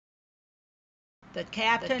The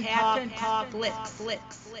Captain Talk Flicks.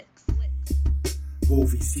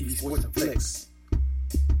 Movies, TV, sports, and flicks.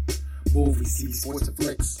 Movies, TV, sports, and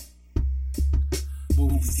flicks.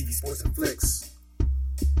 Movies, TV, sports, and flicks.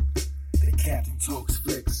 The Captain Talks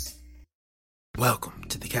Flicks. Welcome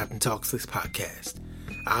to the Captain Talks Flicks podcast.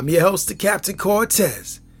 I'm your host, the Captain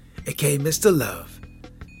Cortez, aka Mr. Love,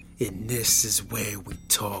 and this is where we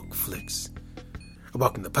talk flicks.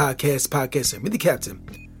 Welcome to the podcast. I'm the Captain.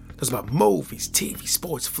 It's about movies, TV,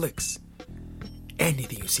 sports, flicks,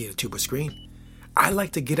 anything you see on the tuber screen. I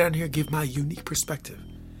like to get on here and give my unique perspective,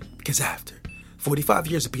 because after 45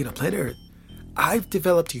 years of being on planet Earth, I've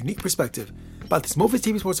developed a unique perspective about these movies,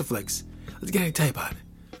 TV, sports, and flicks. Let's get ahead and tell you about it,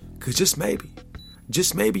 because just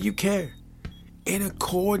maybe you care. And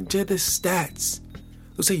according to the stats,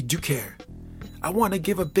 let's say you do care. I want to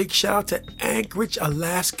give a big shout out to Anchorage,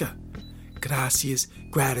 Alaska. Gracias,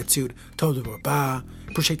 gratitude, todo rabá.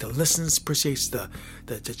 Appreciate the listens, appreciate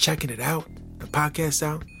the checking it out, the podcast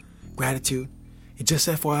out. Gratitude. And just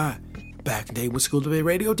FYI, back in the day was school to be a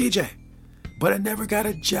radio DJ, but I never got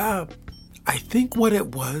a job. I think what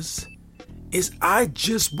it was is I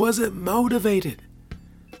just wasn't motivated.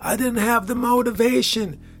 I didn't have the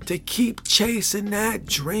motivation to keep chasing that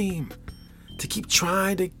dream, to keep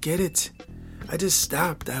trying to get it. I just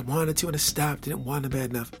stopped. I wanted to and I stopped. Didn't want it bad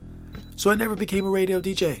enough. So I never became a radio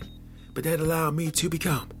DJ, but that allowed me to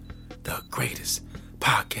become the greatest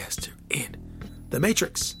podcaster in the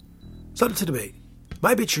Matrix. Something to debate.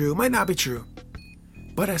 Might be true, might not be true,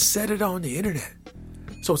 but I said it on the internet,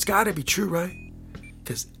 so it's gotta be true, right?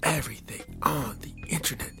 Because everything on the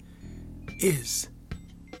internet is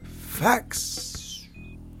facts,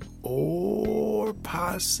 or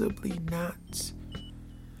possibly not.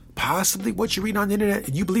 Possibly what you read on the internet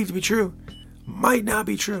and you believe to be true might not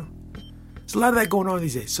be true. There's a lot of that going on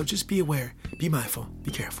these days, so just be aware, be mindful,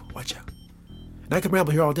 be careful, watch out. And I can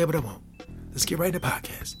ramble here all day, but I won't. Let's get right into the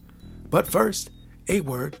podcast. But first, a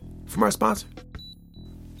word from our sponsor.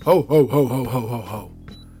 Ho, ho, ho, ho, ho, ho, ho.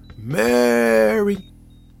 Mary.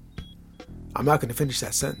 I'm not going to finish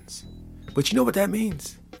that sentence, but you know what that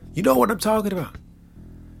means. You know what I'm talking about.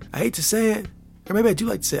 I hate to say it, or maybe I do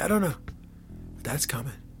like to say it, I don't know. But that's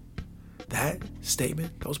coming. That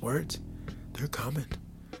statement, those words, they're coming.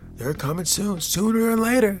 They're coming soon, sooner or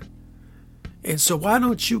later. And so why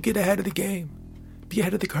don't you get ahead of the game, be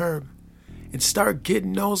ahead of the curve, and start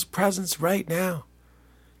getting those presents right now.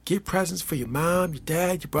 Get presents for your mom, your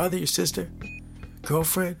dad, your brother, your sister,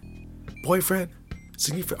 girlfriend, boyfriend,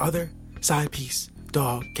 significant other, side piece,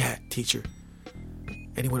 dog, cat, teacher,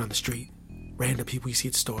 anyone on the street, random people you see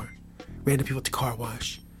at the store, random people at the car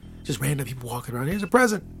wash, just random people walking around. Here's a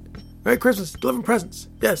present. Merry Christmas, delivering presents.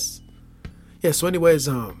 Yes. Yeah, so anyways,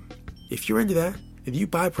 if you're into that, if you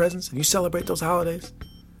buy presents and you celebrate those holidays,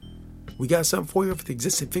 we got something for you for the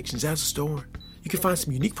Existing Fictions as a store. You can find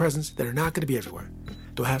some unique presents that are not going to be everywhere.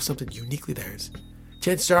 They'll have something uniquely theirs.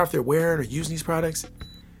 Chances are if they're wearing or using these products,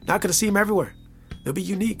 not going to see them everywhere. They'll be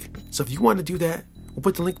unique. So if you want to do that, we'll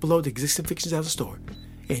put the link below to Existing Fictions as a store.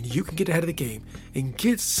 And you can get ahead of the game and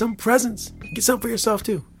get some presents. Get something for yourself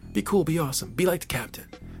too. Be cool, be awesome, be like the Captain.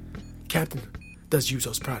 Captain does use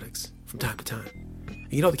those products from time to time.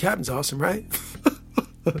 And you know the Captain's awesome, right?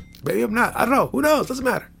 Maybe I'm not. I don't know. Who knows? Doesn't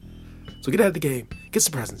matter. So get ahead of the game. Get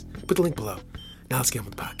some presents. Put the link below. Now let's get on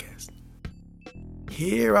with the podcast.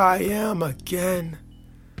 Here I am again.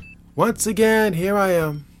 Once again, here I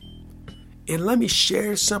am. And let me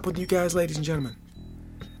share something with you guys, ladies and gentlemen.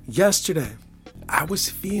 Yesterday, I was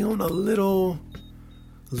feeling a little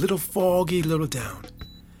foggy, a little down.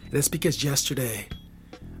 And that's because yesterday,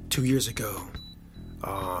 2 years ago,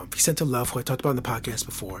 Vicente Love, who I talked about in the podcast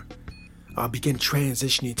before, began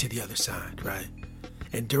transitioning to the other side, right?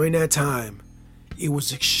 And during that time, it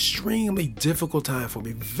was extremely difficult time for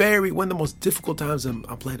me. One of the most difficult times on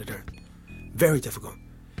planet Earth. Very difficult.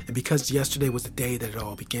 And because yesterday was the day that it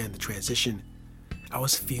all began, the transition, I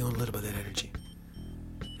was feeling a little bit of that energy.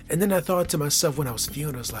 And then I thought to myself when I was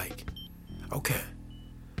feeling, I was like, okay,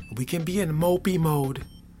 we can be in mopey mode.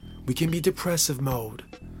 We can be depressive mode.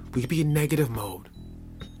 We can be in negative mode,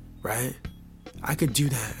 right? I could do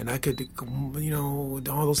that, and I could,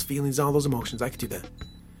 all those feelings, all those emotions, I could do that.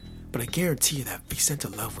 But I guarantee you that Vicente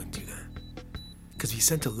Love wouldn't do that. Because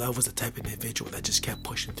Vicente Love was the type of individual that just kept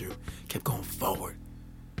pushing through, kept going forward,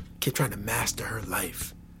 kept trying to master her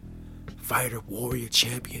life. Fighter, warrior,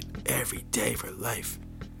 champion, every day of her life.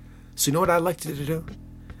 So you know what I like to do?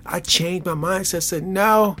 I changed my mindset, said,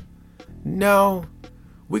 no,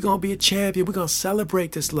 we're going to be a champion. We're going to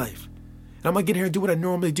celebrate this life. And I'm going to get here and do what I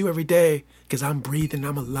normally do every day because I'm breathing,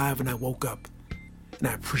 I'm alive, and I woke up. And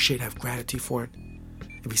I appreciate, have gratitude for it.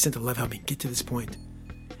 If He sent the love, help me get to this point.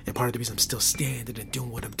 And part of the reason I'm still standing and doing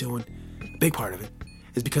what I'm doing, a big part of it,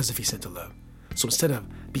 is because if He sent the love. So instead of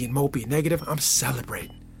being mopey and negative, I'm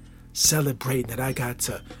celebrating that I got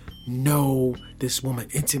to know this woman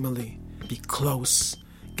intimately, be close,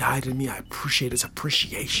 guided me. I appreciate it. It's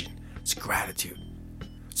appreciation. It's gratitude.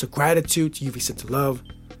 So gratitude to you if He sent the love.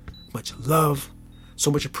 Much love. So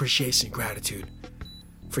much appreciation and gratitude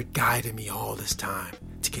for guiding me all this time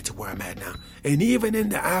to get to where I'm at now. And even in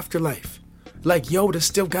the afterlife, like Yoda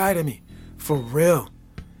still guiding me. For real.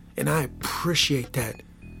 And I appreciate that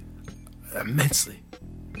immensely.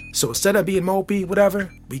 So instead of being mopey,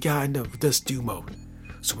 whatever, we got into this do mode.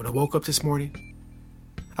 So when I woke up this morning,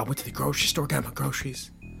 I went to the grocery store, got my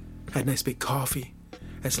groceries, had a nice big coffee.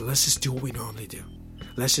 I said, let's just do what we normally do.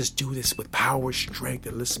 Let's just do this with power, strength,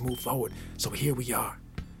 and let's move forward. So here we are,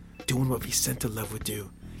 doing what we sent to love would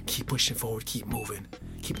do. Keep pushing forward, keep moving,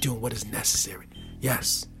 keep doing what is necessary.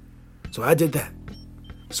 Yes. So I did that.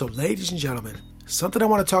 So ladies and gentlemen, something I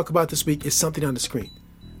want to talk about this week is something on the screen.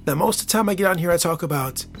 Now, most of the time I get on here, I talk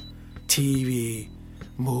about TV,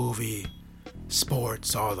 movie,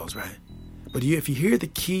 sports, all those, right? But if you hear the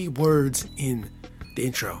key words in the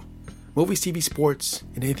intro, movies, TV, sports,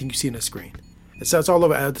 and anything you see on the screen. It's all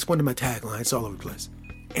over. That's one of my taglines. It's all over the place.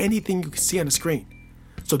 Anything you can see on the screen.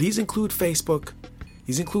 So these include Facebook.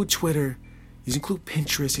 These include Twitter. These include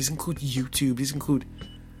Pinterest. These include YouTube. These include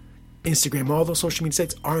Instagram. All those social media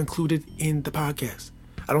sites are included in the podcast.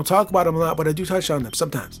 I don't talk about them a lot, but I do touch on them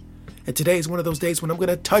sometimes. And today is one of those days when I'm going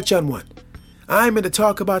to touch on one. I'm going to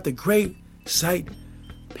talk about the great site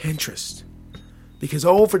Pinterest. Because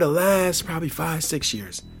over the last probably 5-6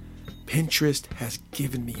 years, Pinterest has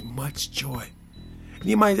given me much joy. And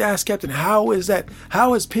you might ask, Captain, how is that?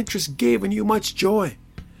 How has Pinterest given you much joy?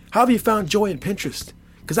 How have you found joy in Pinterest?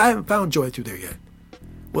 Because I haven't found joy through there yet.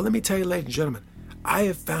 Well, let me tell you, ladies and gentlemen, I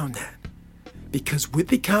have found that. Because with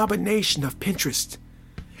the combination of Pinterest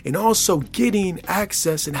and also getting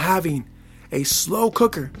access and having a slow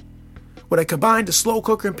cooker, when I combine the slow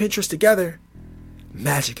cooker and Pinterest together,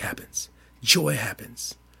 magic happens. Joy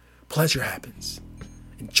happens. Pleasure happens.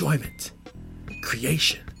 Enjoyment.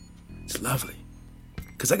 Creation. It's lovely.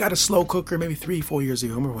 Because I got a slow cooker maybe 3-4 years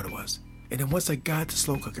ago. I remember when it was. And then once I got the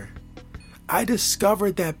slow cooker, I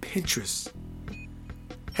discovered that Pinterest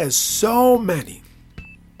has so many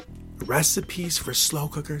recipes for slow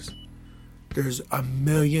cookers. There's a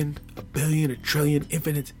million, a billion, a trillion,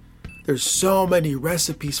 infinite. There's so many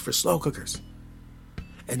recipes for slow cookers.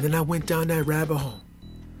 And then I went down that rabbit hole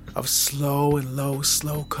of slow and low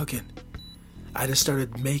slow cooking. I just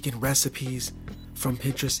started making recipes from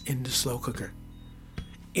Pinterest in the slow cooker.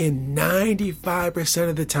 And 95%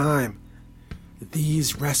 of the time,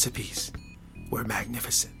 these recipes were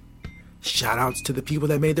magnificent. Shout outs to the people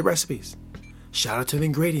that made the recipes. Shout out to the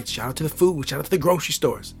ingredients. Shout out to the food. Shout out to the grocery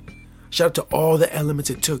stores. Shout out to all the elements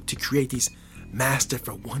it took to create these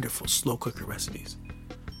masterful, wonderful slow cooker recipes.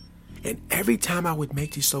 And every time I would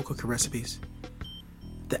make these slow cooker recipes,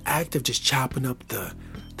 the act of just chopping up the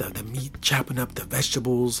meat, chopping up the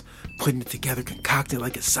vegetables, putting it together, concocting it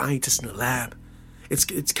like a scientist in the lab.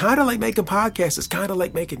 It's kind of like making podcasts. It's kind of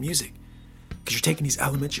like making music. Because you're taking these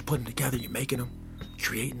elements, you're putting them together, you're making them,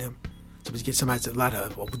 creating them. So you get a lot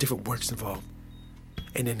of different works involved.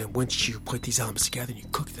 And then once you put these elements together and you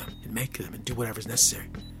cook them and make them and do whatever's necessary,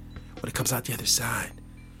 when it comes out the other side,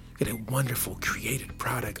 you get a wonderful created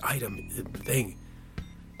product, item, thing,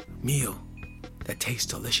 meal that tastes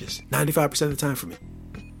delicious. 95% of the time for me.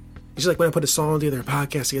 It's just like when I put a song together, a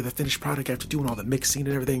podcast together, a finished product after doing all the mixing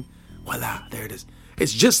and everything. Voila, there it is.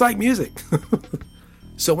 It's just like music.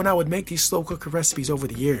 So when I would make these slow cooker recipes over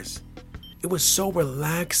the years, it was so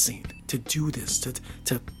relaxing to do this,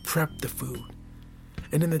 to prep the food.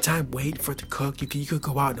 And in the time waiting for it to cook, you could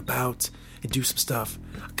go out and about and do some stuff.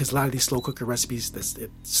 Because a lot of these slow cooker recipes, it's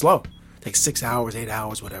slow. It takes 6 hours, 8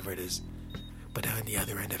 hours, whatever it is. But on the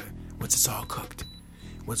other end of it, once it's all cooked,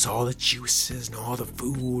 once all the juices and all the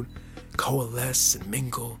food coalesce and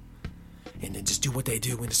mingle, and then just do what they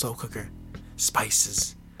do in the slow cooker.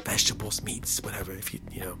 Spices, vegetables, meats, whatever, if you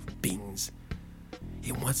beans.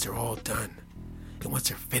 And once they're all done, and once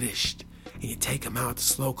they're finished, and you take them out the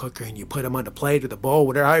slow cooker and you put them on the plate or the bowl,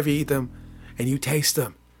 whatever you eat them, and you taste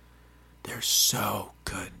them, they're so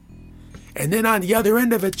good. And then on the other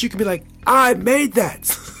end of it, you can be like, I made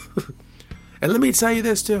that. And let me tell you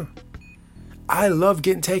this too. I love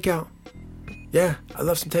getting takeout. Yeah, I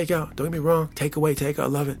love some takeout. Don't get me wrong. Takeaway, I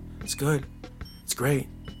love it. It's good. It's great.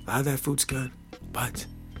 A lot of that food's good. But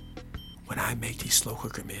when I make these slow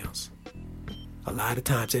cooker meals, a lot of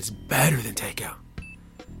times it's better than takeout.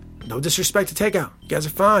 No disrespect to takeout. You guys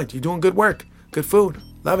are fine. You're doing good work. Good food.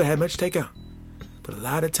 Love it. Had much takeout. But a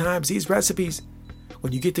lot of times, these recipes,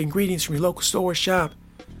 when you get the ingredients from your local store, shop,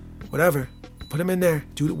 whatever, put them in there,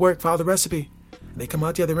 do the work, follow the recipe, and they come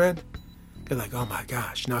out the other end, they're like, oh my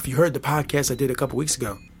gosh. Now, if you heard the podcast I did a couple weeks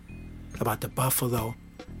ago about the buffalo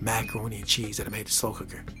macaroni and cheese that I made in the slow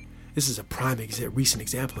cooker, this is a prime recent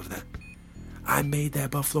example of that. I made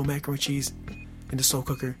that buffalo macaroni and cheese in the slow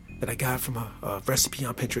cooker that I got from a recipe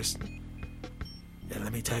on Pinterest. And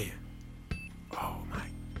let me tell you, oh my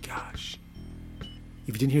gosh.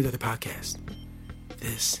 If you didn't hear the other podcast,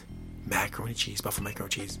 this macaroni and cheese, buffalo macaroni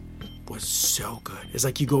and cheese, was so good. It's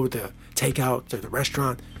like you go with the takeout or the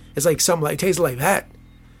restaurant. It's like something like, it tastes like that,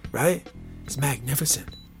 right? It's magnificent.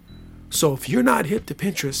 So if you're not hip to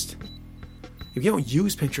Pinterest, if you don't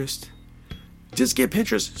use Pinterest, just get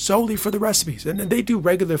Pinterest solely for the recipes. And they do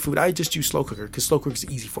regular food. I just use slow cooker because slow cooker is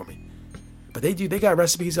easy for me. But they got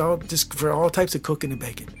recipes just for all types of cooking and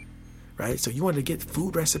baking, right? So you want to get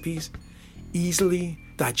food recipes, easily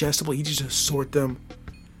digestible, easy to sort them,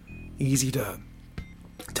 easy to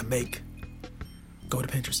make. Go to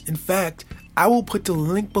Pinterest. In fact, I will put the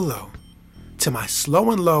link below to my slow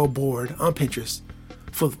and low board on Pinterest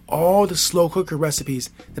for all the slow cooker recipes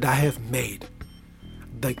that I have made.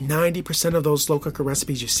 Like 90% of those slow cooker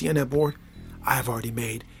recipes you see on that board, I have already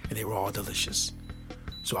made, and they were all delicious.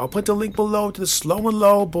 So I'll put the link below to the slow and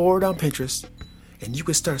low board on Pinterest, and you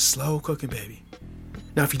can start slow cooking, baby.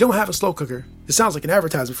 Now, if you don't have a slow cooker, it sounds like an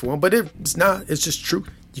advertisement for one, but it's not. It's just true.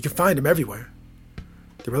 You can find them everywhere.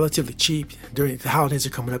 They're relatively cheap. During the holidays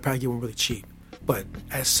are coming up, probably get one really cheap. But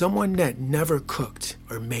as someone that never cooked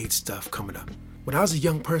or made stuff coming up, when I was a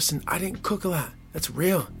young person, I didn't cook a lot. That's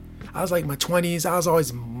real. I was like in my 20s. I was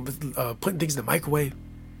always putting things in the microwave.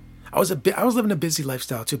 I was living a busy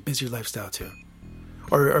lifestyle too, busier lifestyle too.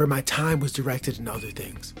 Or my time was directed in other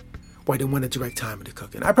things. Or I didn't want to direct time into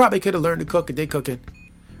cooking. I probably could have learned to cook and did cooking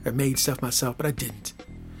or made stuff myself, but I didn't.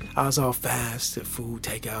 I was all fast, food,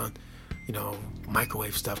 takeout,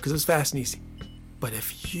 microwave stuff, because it's fast and easy. But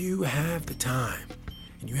if you have the time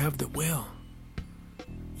and you have the will,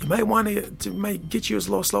 you might want to get you a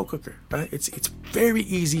little slow cooker, right? It's very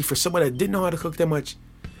easy for someone that didn't know how to cook that much,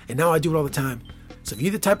 and now I do it all the time. So if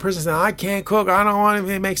you're the type of person that I can't cook, I don't want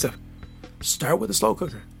to make stuff, start with a slow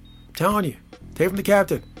cooker. I'm telling you, take it from the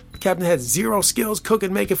captain. The captain had zero skills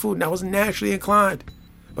cooking, making food, and I wasn't naturally inclined.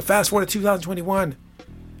 But fast forward to 2021,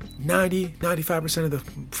 95% of the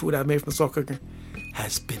food I've made from the slow cooker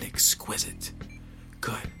has been exquisite.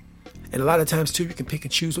 Good. And a lot of times, too, you can pick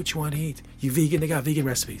and choose what you want to eat. You vegan, they got vegan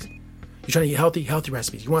recipes. You're trying to eat healthy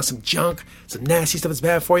recipes. You want some junk, some nasty stuff that's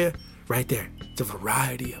bad for you? Right there. It's a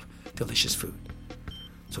variety of delicious food.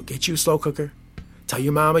 So get you a slow cooker. Tell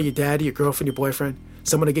your mama, your daddy, your girlfriend, your boyfriend,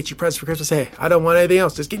 someone to get you presents for Christmas. Hey, I don't want anything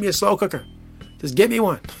else. Just give me a slow cooker. Just get me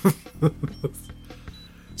one.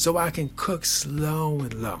 So I can cook slow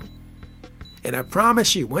and low. And I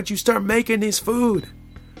promise you, once you start making this food,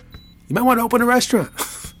 you might want to open a restaurant.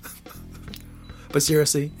 But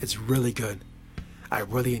seriously, it's really good. I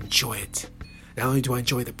really enjoy it. Not only do I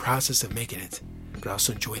enjoy the process of making it, but I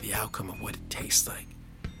also enjoy the outcome of what it tastes like.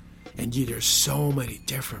 And there's so many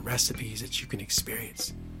different recipes that you can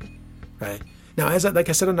experience, right? Now, like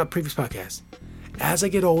I said on that previous podcast, as I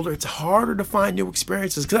get older, it's harder to find new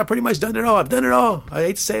experiences because I've pretty much done it all. I've done it all. I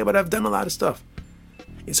hate to say it, but I've done a lot of stuff.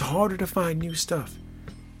 It's harder to find new stuff.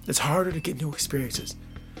 It's harder to get new experiences.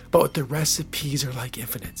 But the recipes are like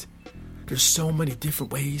infinite. There's so many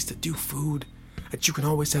different ways to do food that you can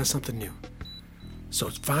always have something new. So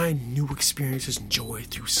find new experiences and joy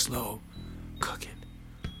through slow cooking.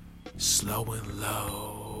 Slow and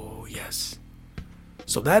low, yes.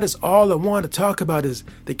 So that is all I want to talk about. Is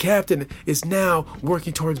the captain is now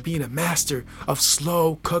working towards being a master of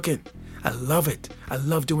slow cooking. I love it. I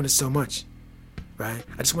love doing it so much, right?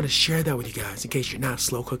 I just want to share that with you guys in case you're not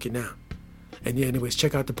slow cooking now. And yeah, anyways,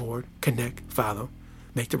 check out the board, connect, follow,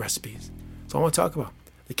 make the recipes. That's all I want to talk about.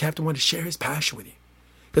 The captain wanted to share his passion with you.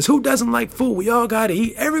 Because who doesn't like food? We all got to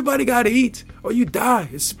eat. Everybody got to eat or you die.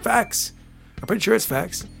 It's facts. I'm pretty sure it's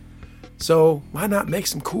facts. So why not make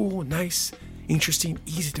some cool, nice, interesting,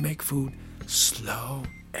 easy to make food, slow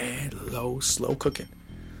and low, slow cooking.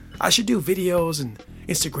 I should do videos and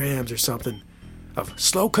Instagrams or something of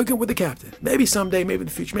slow cooking with the captain. Maybe someday, maybe in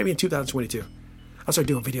the future, maybe in 2022. I'll start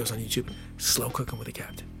doing videos on YouTube, slow cooking with the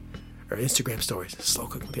captain. Or Instagram stories, slow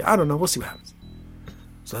cooking with the captain. I don't know, we'll see what happens.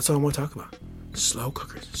 So that's all I want to talk about. Slow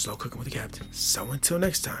cookers, slow cooking with the captain. So until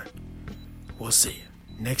next time, we'll see you.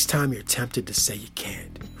 Next time you're tempted to say you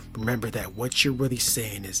can't, remember that what you're really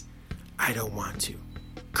saying is, I don't want to.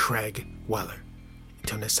 Craig Weller.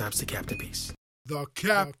 Until next time, it's the Captain. Peace. The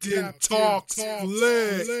Captain Talks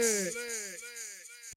Flicks.